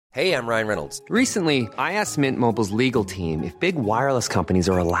Hey, I'm Ryan Reynolds. Recently, I asked Mint Mobile's legal team if big wireless companies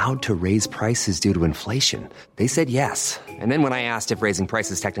are allowed to raise prices due to inflation. They said yes. And then when I asked if raising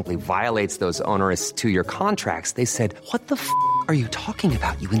prices technically violates those onerous two-year contracts, they said, "What the f*** are you talking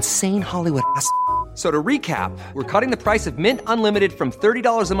about, you insane Hollywood ass?" So to recap, we're cutting the price of Mint Unlimited from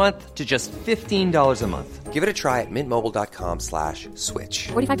 $30 a month to just $15 a month. Give it a try at mintmobile.com/switch.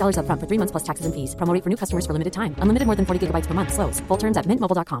 $45 up front for 3 months plus taxes and fees. Promo rate for new customers for limited time. Unlimited more than 40 gigabytes per month. Slows full terms at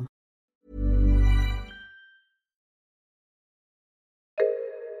mintmobile.com.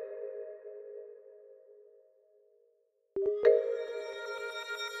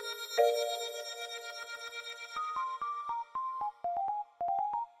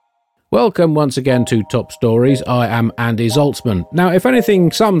 Welcome once again to Top Stories. I am Andy Zaltzman. Now, if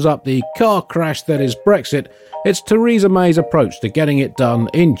anything sums up the car crash that is Brexit, it's Theresa May's approach to getting it done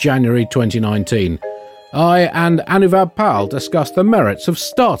in January 2019. I and Anuvab Pal discuss the merits of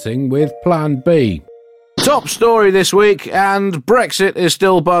starting with Plan B. Top story this week, and Brexit is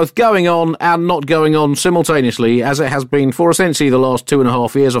still both going on and not going on simultaneously, as it has been for essentially the last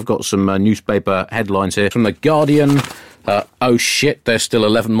 2.5 years. I've got some newspaper headlines here from The Guardian. Oh shit, there's still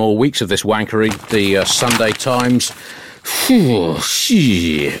 11 more weeks of this wankery. The Sunday Times. And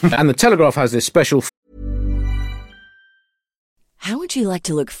The Telegraph has this special... How would you like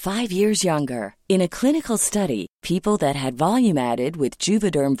to look 5 years younger? In a clinical study, people that had volume added with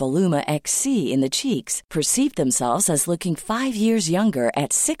Juvederm Voluma XC in the cheeks perceived themselves as looking 5 years younger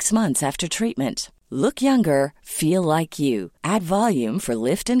at 6 months after treatment. Look younger, feel like you. Add volume for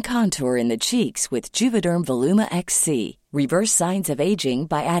lift and contour in the cheeks with Juvederm Voluma XC. Reverse signs of aging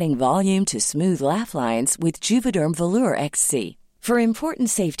by adding volume to smooth laugh lines with Juvederm Volure XC. For important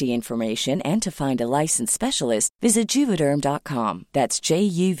safety information and to find a licensed specialist, visit Juvederm.com. That's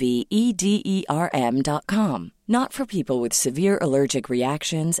JUVEDERM.com. Not for people with severe allergic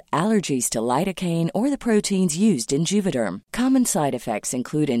reactions, allergies to lidocaine, or the proteins used in Juvederm. Common side effects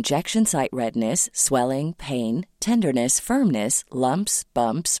include injection site redness, swelling, pain, tenderness, firmness, lumps,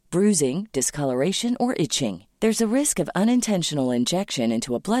 bumps, bruising, discoloration, or itching. There's a risk of unintentional injection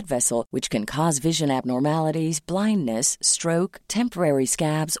into a blood vessel, which can cause vision abnormalities, blindness, stroke, temporary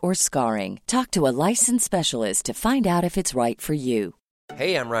scabs, or scarring. Talk to a licensed specialist to find out if it's right for you.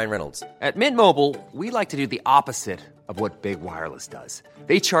 Hey, I'm Ryan Reynolds. At Mint Mobile, we like to do the opposite of what Big Wireless does.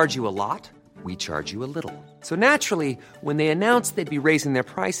 They charge you a lot, we charge you a little. So naturally, when they announced they'd be raising their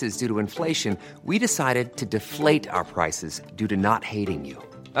prices due to inflation, we decided to deflate our prices due to not hating you.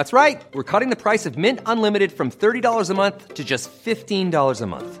 That's right. We're cutting the price of Mint Unlimited from $30 a month to just $15 a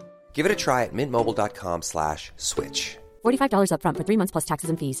month. Give it a try at mintmobile.com/switch. $45 up front for 3 months plus taxes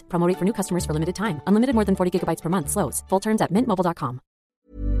and fees. Promo rate for new customers for limited time. Unlimited more than 40 gigabytes per month. Slows full terms at mintmobile.com.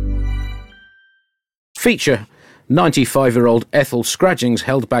 Feature: 95-year-old Ethel Scradgings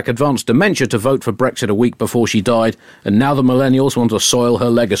held back advanced dementia to vote for Brexit a week before she died, and now the millennials want to soil her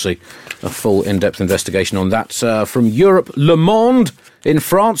legacy. A full in-depth investigation on that from Europe. Le Monde in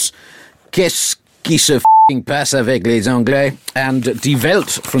France. Qu'est-ce qui se passe avec les Anglais? And Die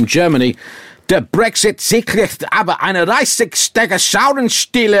Welt from Germany. Der Brexit sichert aber eine reichsstärke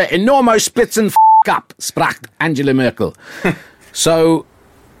Schaudenstille enormo Splitzen up, sprach Angela Merkel. So,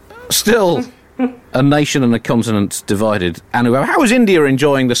 still a nation and a continent divided. And how is India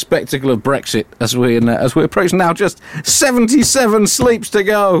enjoying the spectacle of Brexit as we approach now just 77 sleeps to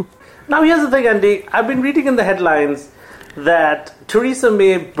go? Now here's the thing, Andy. I've been reading in the headlines that Theresa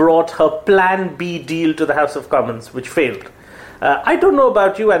May brought her Plan B deal to the House of Commons, which failed. I don't know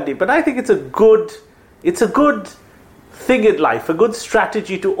about you, Andy, but I think it's a good thing in life, a good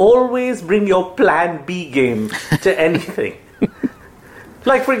strategy to always bring your Plan B game to anything.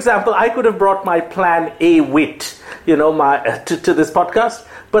 Like, for example, I could have brought my Plan A wit, to this podcast,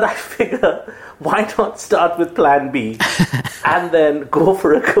 but I figure, why not start with Plan B and then go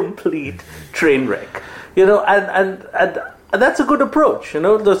for a complete train wreck? And that's a good approach,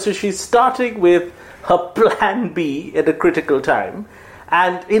 So she's starting with her Plan B at a critical time.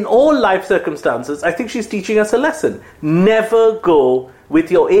 And in all life circumstances, I think she's teaching us a lesson. Never go with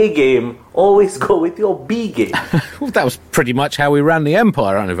your A game, always go with your B game. Well, that was pretty much how we ran the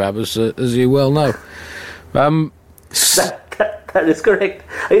empire, Anuvab, as you well know. That is correct.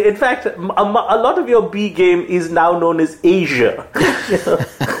 In fact, a lot of your B game is now known as Asia.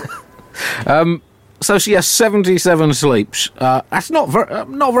 So she has 77 sleeps. That's not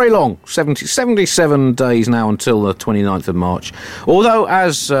very long. 77 days now until the 29th of March. Although,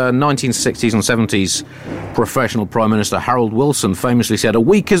 as 1960s and 70s Professional Prime Minister Harold Wilson famously said, "A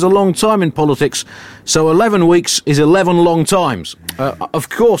week is a long time in politics, so 11 weeks is 11 long times." Of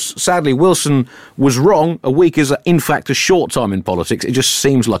course, sadly, Wilson was wrong. A week is, in fact, a short time in politics. It just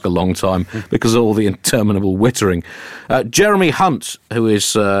seems like a long time because of all the interminable wittering. Jeremy Hunt, who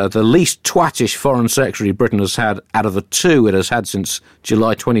is the least twattish Foreign Secretary Britain has had out of the two it has had since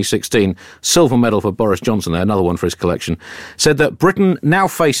July 2016, silver medal for Boris Johnson there, another one for his collection, said that Britain now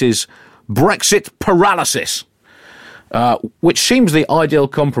faces Brexit paralysis, which seems the ideal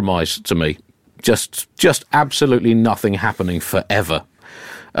compromise to me. Just absolutely nothing happening forever.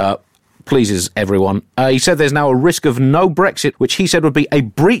 Pleases everyone. He said there's now a risk of no Brexit, which he said would be a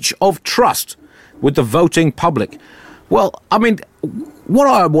breach of trust with the voting public. Well, I mean, what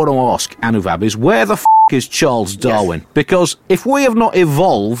I want to ask, Anuvab, is where the is Charles Darwin? Yes. Because if we have not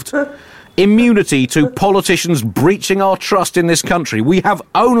evolved immunity to politicians breaching our trust in this country, we have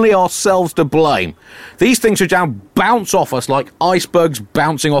only ourselves to blame. These things should now bounce off us like icebergs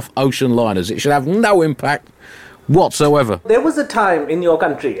bouncing off ocean liners. It should have no impact whatsoever. There was a time in your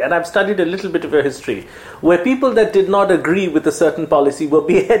country, and I've studied a little bit of your history, where people that did not agree with a certain policy were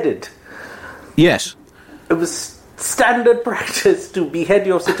beheaded. Yes. It was standard practice to behead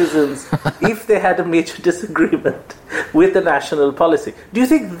your citizens if they had a major disagreement with the national policy. Do you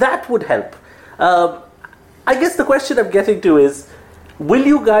think that would help? I guess the question I'm getting to is, will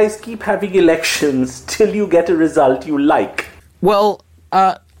you guys keep having elections till you get a result you like? Well,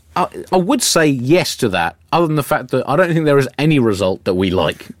 I would say yes to that, other than the fact that I don't think there is any result that we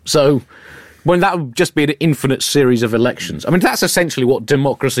like. So, when that would just be an infinite series of elections. I mean, that's essentially what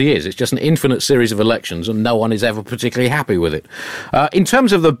democracy is. It's just an infinite series of elections, and no one is ever particularly happy with it. In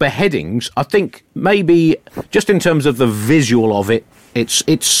terms of the beheadings, I think maybe just in terms of the visual of it,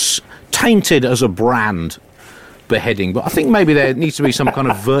 it's tainted as a brand, beheading. But I think maybe there needs to be some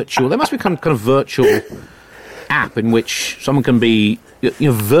kind of virtual... There must be some kind of virtual app in which someone can be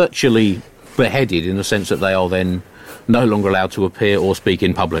virtually beheaded in the sense that they are then no longer allowed to appear or speak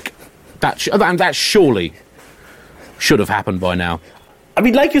in public. That surely should have happened by now. I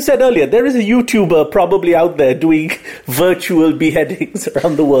mean, like you said earlier, there is a YouTuber probably out there doing virtual beheadings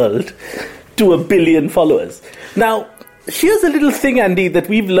around the world to 1 billion followers. Now, here's a little thing, Andy, that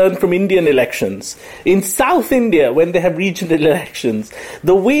we've learned from Indian elections. In South India, when they have regional elections,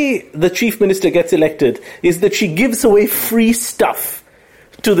 the way the chief minister gets elected is that she gives away free stuff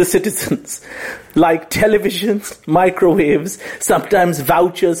to the citizens, like televisions, microwaves, sometimes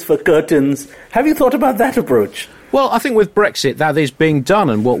vouchers for curtains. Have you thought about that approach? Well, I think with Brexit, that is being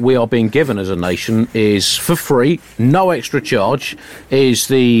done, and what we are being given as a nation is for free, no extra charge, is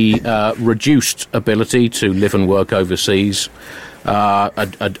the reduced ability to live and work overseas,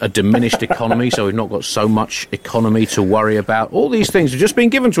 a diminished economy, so we've not got so much economy to worry about. All these things are just being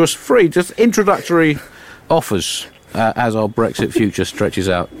given to us free, just introductory offers. As our Brexit future stretches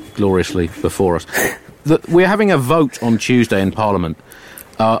out gloriously before us. We're having a vote on Tuesday in Parliament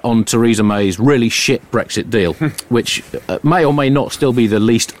on Theresa May's really shit Brexit deal, which may or may not still be the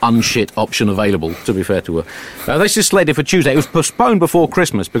least unshit option available, to be fair to her. This is slated for Tuesday. It was postponed before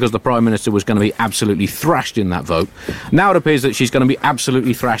Christmas because the Prime Minister was going to be absolutely thrashed in that vote. Now it appears that she's going to be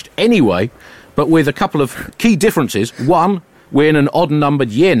absolutely thrashed anyway, but with a couple of key differences. One, we're in an odd-numbered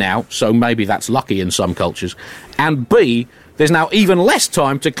year now, so maybe that's lucky in some cultures. And B, there's now even less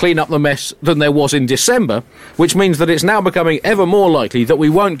time to clean up the mess than there was in December, which means that it's now becoming ever more likely that we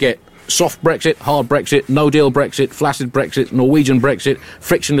won't get soft Brexit, hard Brexit, no-deal Brexit, flaccid Brexit, Norwegian Brexit,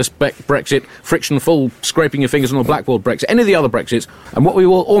 frictionless Brexit, frictionful, scraping your fingers on the blackboard Brexit, any of the other Brexits. And what we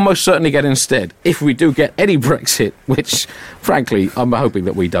will almost certainly get instead, if we do get any Brexit, which, frankly, I'm hoping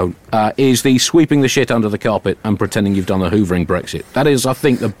that we don't, is the sweeping the shit under the carpet and pretending you've done the hoovering Brexit. That is, I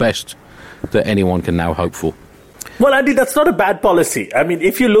think, the best that anyone can now hope for. Well, Andy, that's not a bad policy. I mean,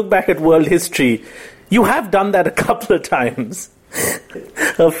 if you look back at world history, you have done that a couple of times.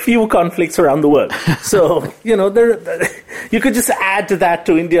 A few conflicts around the world. So, you could just add to that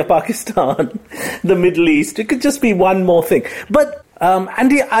to India, Pakistan, the Middle East. It could just be one more thing. But,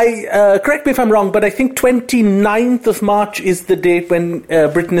 Andy, correct me if I'm wrong, but I think 29th of March is the date when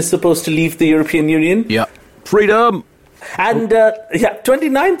Britain is supposed to leave the European Union. Yeah. Freedom! And,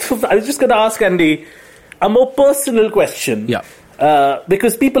 29th, I was just going to ask, Andy, a more personal question. Yeah.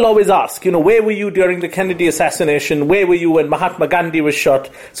 Because people always ask, where were you during the Kennedy assassination? Where were you when Mahatma Gandhi was shot?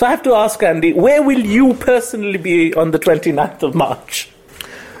 So I have to ask, Andy, where will you personally be on the 29th of March?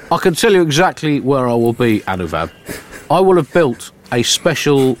 I can tell you exactly where I will be, Anuvab. I will have built a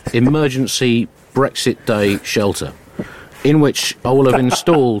special emergency Brexit Day shelter in which I will have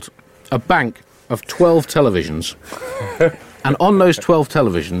installed a bank of 12 televisions And on those 12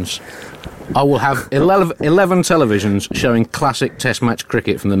 televisions, I will have 11 televisions showing classic Test match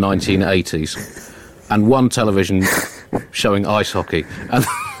cricket from the 1980s and one television showing ice hockey. And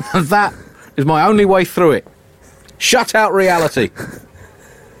that is my only way through it. Shut out reality.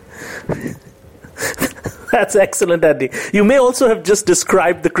 That's excellent, Andy. You may also have just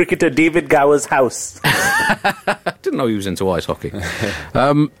described the cricketer David Gower's house. I didn't know he was into ice hockey.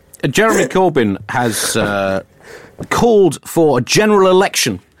 Jeremy Corbyn has called for a general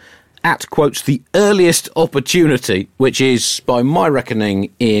election at, quotes, the earliest opportunity, which is, by my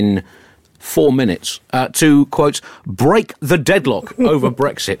reckoning, in 4 minutes, to, quote, break the deadlock over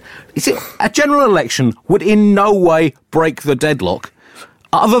Brexit. Is it, a general election would in no way break the deadlock,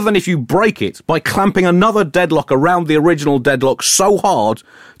 other than if you break it by clamping another deadlock around the original deadlock so hard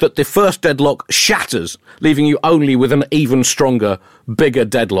that the first deadlock shatters, leaving you only with an even stronger, bigger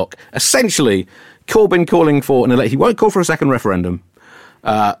deadlock. Essentially, Corbyn calling for an election. He won't call for a second referendum,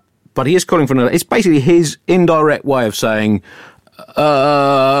 but he is calling for an election. It's basically his indirect way of saying,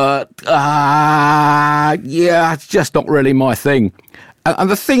 yeah, it's just not really my thing. And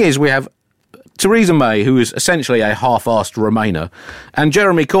the thing is, we have Theresa May, who is essentially a half-arsed Remainer, and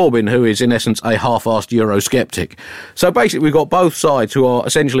Jeremy Corbyn, who is in essence a half-arsed Eurosceptic. So basically we've got both sides who are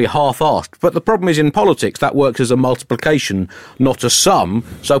essentially half-arsed. But the problem is, in politics, that works as a multiplication, not a sum.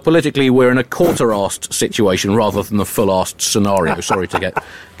 So politically we're in a quarter-arsed situation rather than the full-arsed scenario. Sorry to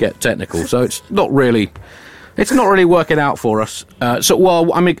get technical. So it's not really working out for us.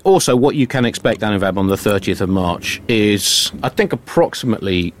 Also what you can expect, Anuvab, on the 30th of March is, I think,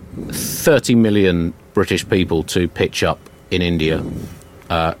 approximately 30 million British people to pitch up in India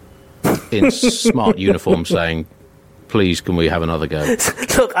in smart uniforms saying, please, can we have another go?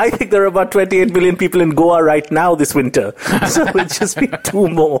 Look, I think there are about 28 million people in Goa right now this winter, so it'll just be 2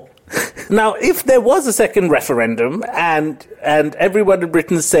 more. Now, if there was a second referendum and everyone in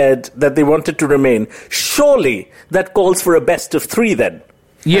Britain said that they wanted to remain, surely that calls for a best of 3 then?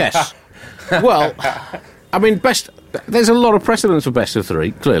 Yes. Well, I mean, there's a lot of precedents for best of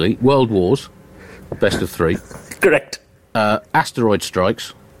 3, clearly. World wars, best of 3. Correct. Asteroid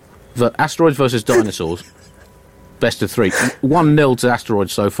strikes, asteroids versus dinosaurs, best of 3. 1-0 to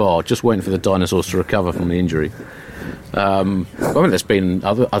asteroids so far, just waiting for the dinosaurs to recover from the injury. I mean, there's been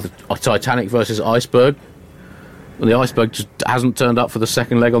other Titanic versus iceberg. Well, the iceberg just hasn't turned up for the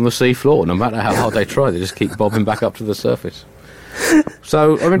second leg on the sea floor. No matter how hard they try, they just keep bobbing back up to the surface.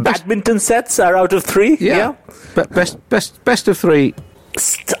 So, I mean, badminton sets are out of 3. Yeah. But best of 3.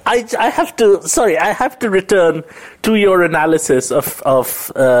 I have to return to your analysis of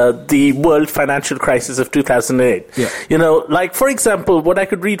the world financial crisis of 2008. Yeah. You know, like, for example, what I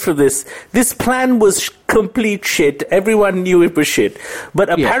could read from this plan was complete shit. Everyone knew it was shit. But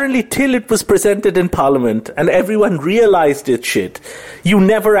apparently till it was presented in Parliament and everyone realized it's shit, you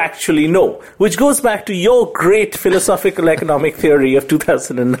never actually know. Which goes back to your great philosophical economic theory of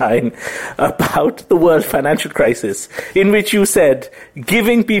 2009 about the world financial crisis, in which you said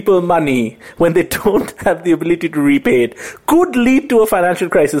giving people money when they don't have the ability to repay it could lead to a financial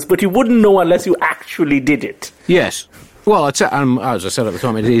crisis, but you wouldn't know unless you actually did it. Yes. Well, as I said at the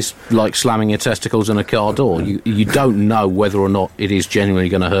time, it is like slamming your testicles in a car door. You don't know whether or not it is genuinely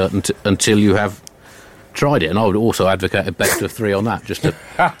going to hurt until you have tried it. And I would also advocate a best of 3 on that, just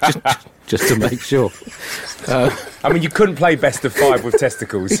to make sure. I mean, you couldn't play best of 5 with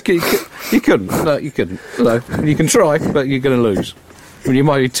testicles. You couldn't. No, you couldn't. No, you can try, but you're going to lose. I mean, you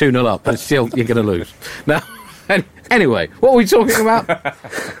might be 2-0 up, but still you're going to lose. Now, anyway, what are we talking about?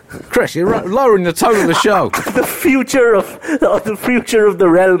 Chris, you're lowering the tone of the show. The future of the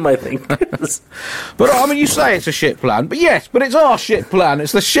realm, I think. But I mean, you say it's a shit plan, but it's our shit plan.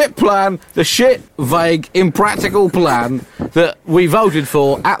 It's the shit plan, the shit, vague, impractical plan that we voted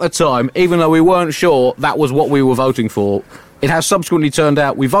for at the time, even though we weren't sure that was what we were voting for. It has subsequently turned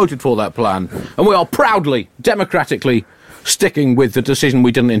out we voted for that plan, and we are proudly, democratically sticking with the decision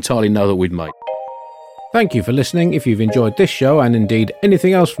we didn't entirely know that we'd made. Thank you for listening. If you've enjoyed this show and indeed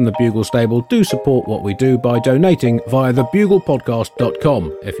anything else from the Bugle stable, do support what we do by donating via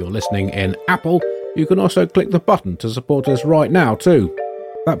thebuglepodcast.com. If you're listening in Apple, you can also click the button to support us right now too.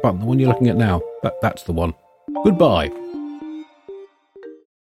 That button, the one you're looking at now, that's the one. Goodbye.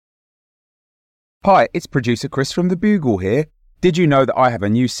 Hi, it's producer Chris from The Bugle here. Did you know that I have a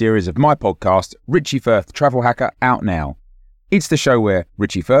new series of my podcast, Richie Firth Travel Hacker, out now? It's the show where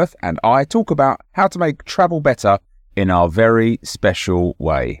Richie Firth and I talk about how to make travel better in our very special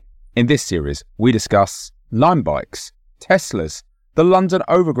way. In this series, we discuss Lime bikes, Teslas, the London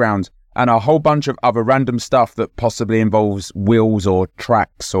Overground, and a whole bunch of other random stuff that possibly involves wheels or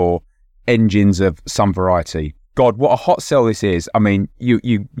tracks or engines of some variety. God, what a hot sell this is. I mean,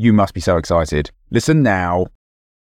 you must be so excited. Listen now.